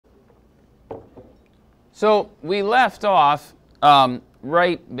So we left off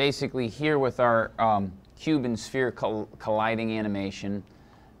right basically here with our cube and sphere colliding animation.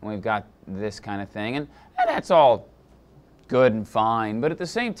 And we've got this kind of thing. And that's all good and fine. But at the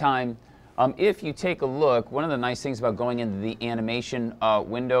same time, if you take a look, one of the nice things about going into the animation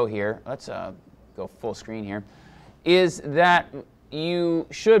window here, let's go full screen here, is that you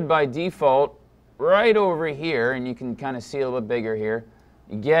should by default, right over here, and you can kind of see a little bit bigger here,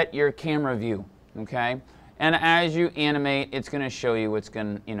 get your camera view, okay? And as you animate, it's going to show you what's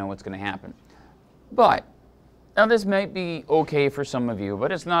going to happen. But now this might be okay for some of you,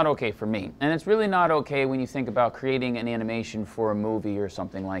 but it's not okay for me. And it's really not okay when you think about creating an animation for a movie or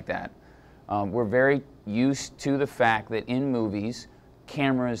something like that. We're very used to the fact that in movies,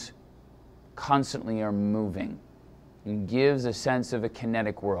 cameras constantly are moving. It gives a sense of a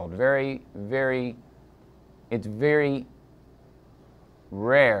kinetic world. It's very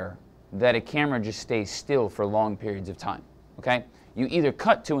rare that a camera just stays still for long periods of time, okay? You either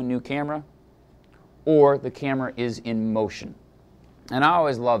cut to a new camera or the camera is in motion. And I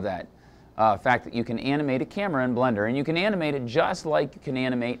always love that fact that you can animate a camera in Blender, and you can animate it just like you can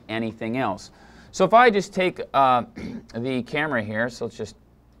animate anything else. So if I just take the camera here, so let's just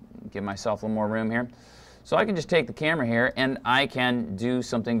give myself a little more room here. So I can just take the camera here and I can do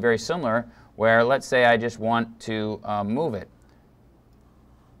something very similar where, let's say I just want to move it.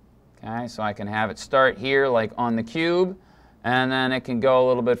 Okay, so I can have it start here like on the cube, and then it can go a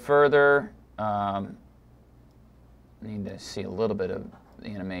little bit further. Need to see a little bit of the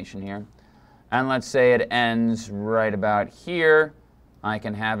animation here. And let's say it ends right about here. I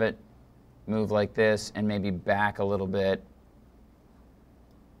can have it move like this and maybe back a little bit.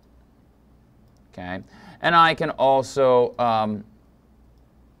 Okay, and I can also,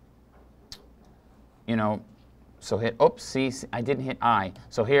 so hit, oops, see, I didn't hit I.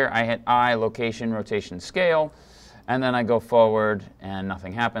 So here I hit I, location, rotation, scale, and then I go forward and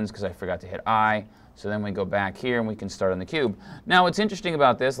nothing happens because I forgot to hit I. So then we go back here and we can start on the cube. Now what's interesting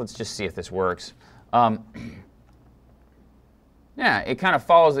about this, let's just see if this works. Yeah, it kind of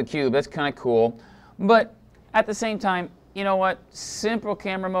follows the cube. That's kind of cool. But at the same time, you know what? Simple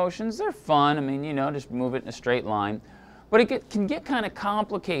camera motions, they're fun. I mean, just move it in a straight line. But it can get kind of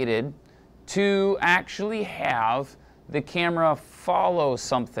complicated to actually have the camera follow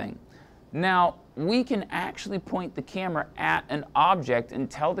something. Now, we can actually point the camera at an object and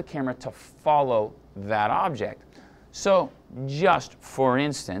tell the camera to follow that object. So, just for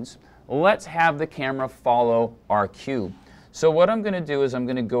instance, let's have the camera follow our cube. So what I'm going to do is I'm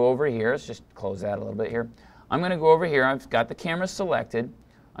going to go over here. Let's just close that a little bit here. I'm going to go over here. I've got the camera selected.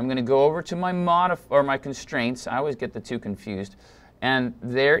 I'm going to go over to my my constraints. I always get the two confused. And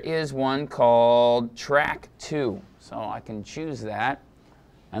there is one called track 2. So I can choose that.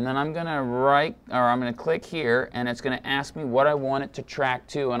 And then I'm going to click here, and it's going to ask me what I want it to track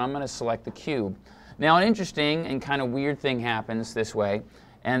to, and I'm going to select the cube. Now an interesting and kind of weird thing happens this way,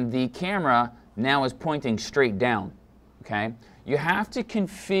 and the camera now is pointing straight down. Okay? You have to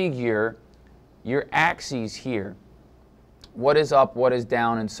configure your axes here. What is up, what is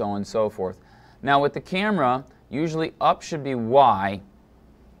down, and so on and so forth. Now with the camera, usually up should be Y,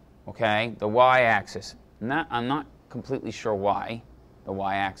 okay? The Y axis. I'm not completely sure why the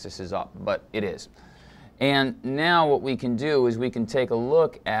Y axis is up, but it is. And now what we can do is we can take a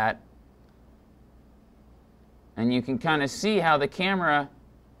look at, and you can kind of see how the camera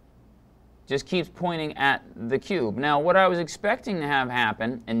just keeps pointing at the cube. Now what I was expecting to have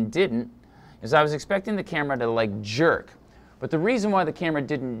happen, and didn't, is I was expecting the camera to like jerk. But the reason why the camera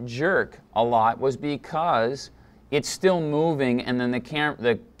didn't jerk a lot was because it's still moving, and then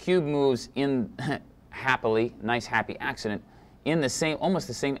the cube moves in happily, nice happy accident, in the same, almost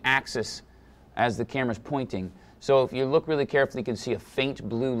the same axis as the camera's pointing. So if you look really carefully, you can see a faint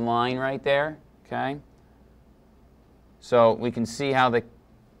blue line right there, okay? So we can see how the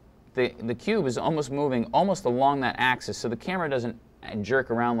cube is almost moving almost along that axis, so the camera doesn't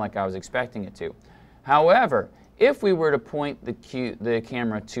jerk around like I was expecting it to. However, if we were to point the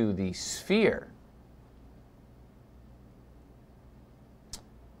camera to the sphere,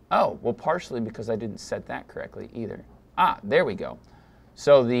 oh, well, partially because I didn't set that correctly either. Ah, there we go.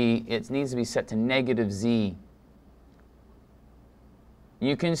 So it needs to be set to -Z.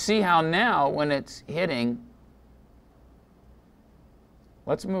 You can see how now when it's hitting,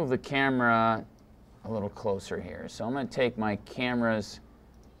 let's move the camera a little closer here. So I'm going to take my camera's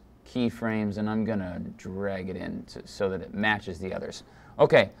keyframes and I'm going to drag it in so that it matches the others.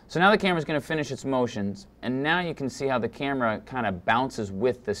 Okay, so now the camera's going to finish its motions, and now you can see how the camera kind of bounces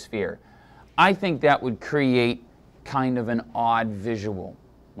with the sphere. I think that would create kind of an odd visual,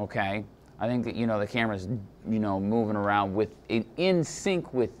 okay? I think that, the camera's, moving around in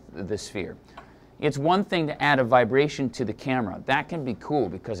sync with the sphere. It's one thing to add a vibration to the camera. That can be cool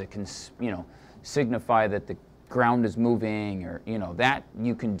because it can, signify that the ground is moving, or, that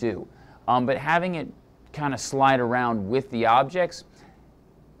you can do. But having it kind of slide around with the objects,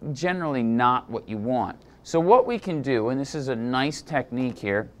 generally not what you want. So what we can do, and this is a nice technique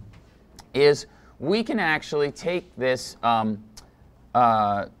here, is we can actually take this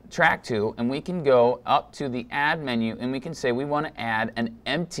track 2 and we can go up to the add menu and we can say we want to add an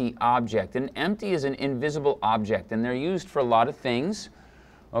empty object. An empty is an invisible object, and they're used for a lot of things.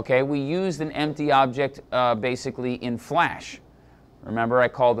 Okay, we used an empty object basically in Flash. Remember, I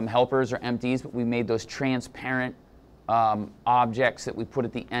called them helpers or empties, but we made those transparent objects that we put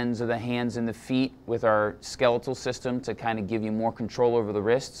at the ends of the hands and the feet with our skeletal system to kind of give you more control over the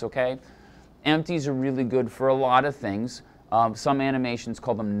wrists, okay? Empties are really good for a lot of things. Some animations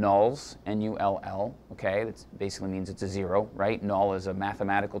call them nulls, N-U-L-L, okay? That basically means it's a 0, right? Null is a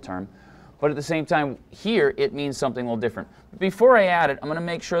mathematical term. But at the same time, here, it means something a little different. Before I add it, I'm going to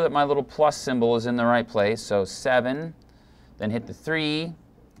make sure that my little plus symbol is in the right place. So 7, then hit the 3,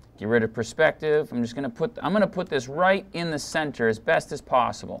 get rid of perspective. I'm going to put this right in the center as best as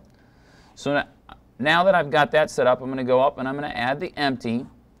possible. So now that I've got that set up, I'm going to go up and I'm going to add the empty.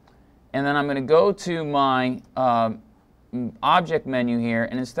 And then I'm going to go to my object menu here,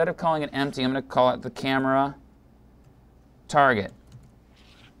 and instead of calling it empty, I'm going to call it the camera target.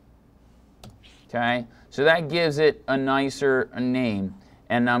 Okay, so that gives it a nicer name.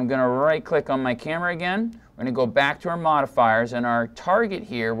 And I'm going to right click on my camera again. We're going to go back to our modifiers, and our target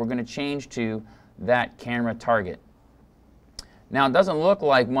here we're going to change to that camera target. Now it doesn't look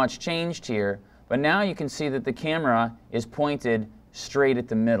like much changed here, but now you can see that the camera is pointed straight at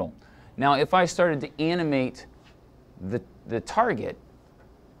the middle. Now if I started to animate the target,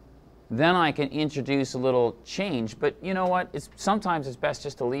 then I can introduce a little change. But you know what? Sometimes it's best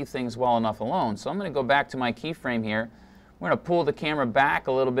just to leave things well enough alone. So I'm going to go back to my keyframe here. We're going to pull the camera back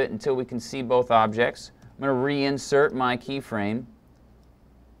a little bit until we can see both objects. I'm going to reinsert my keyframe.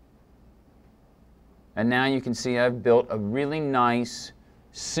 And now you can see I've built a really nice,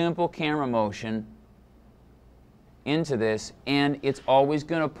 simple camera motion into this, and it's always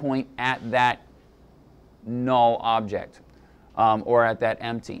going to point at that null object or at that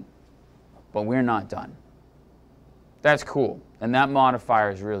empty. But we're not done. That's cool, and that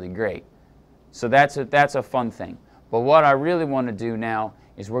modifier is really great. So that's a fun thing. But what I really want to do now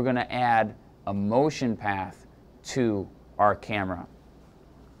is we're going to add a motion path to our camera.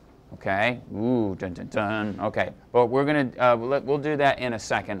 Okay. Ooh, dun dun dun. Okay. But we're going to we'll do that in a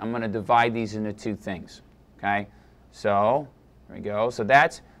second. I'm going to divide these into two things. Okay. So there we go. So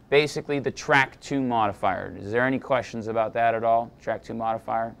that's basically the track 2 modifier. Is there any questions about that at all? Track 2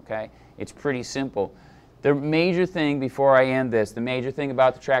 modifier. Okay. It's pretty simple. The major thing, before I end this, the major thing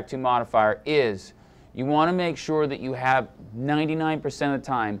about the track 2 modifier is you want to make sure that you have 99% of the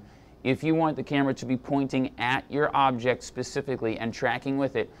time, if you want the camera to be pointing at your object specifically and tracking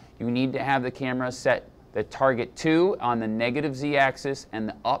with it, you need to have the camera set the target to on the negative z-axis and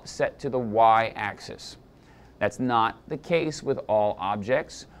the up set to the y-axis. That's not the case with all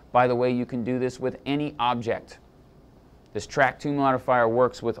objects. By the way, you can do this with any object. This track 2 modifier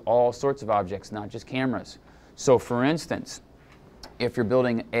works with all sorts of objects, not just cameras. So for instance, if you're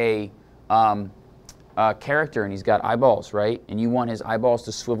building a character and he's got eyeballs, right? And you want his eyeballs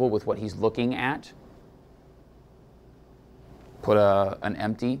to swivel with what he's looking at, put an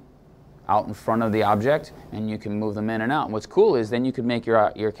empty out in front of the object and you can move them in and out. And what's cool is then you could make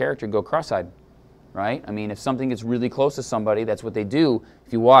your character go cross-eyed, right? I mean, if something gets really close to somebody, that's what they do.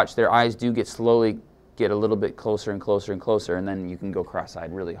 If you watch, their eyes do slowly get a little bit closer and closer and closer, and then you can go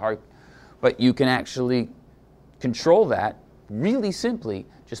cross-eyed really hard. But you can actually control that really simply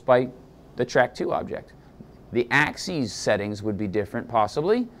just by the track 2 object. The axes settings would be different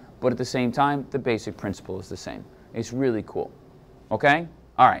possibly, but at the same time, the basic principle is the same. It's really cool. Okay?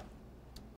 All right.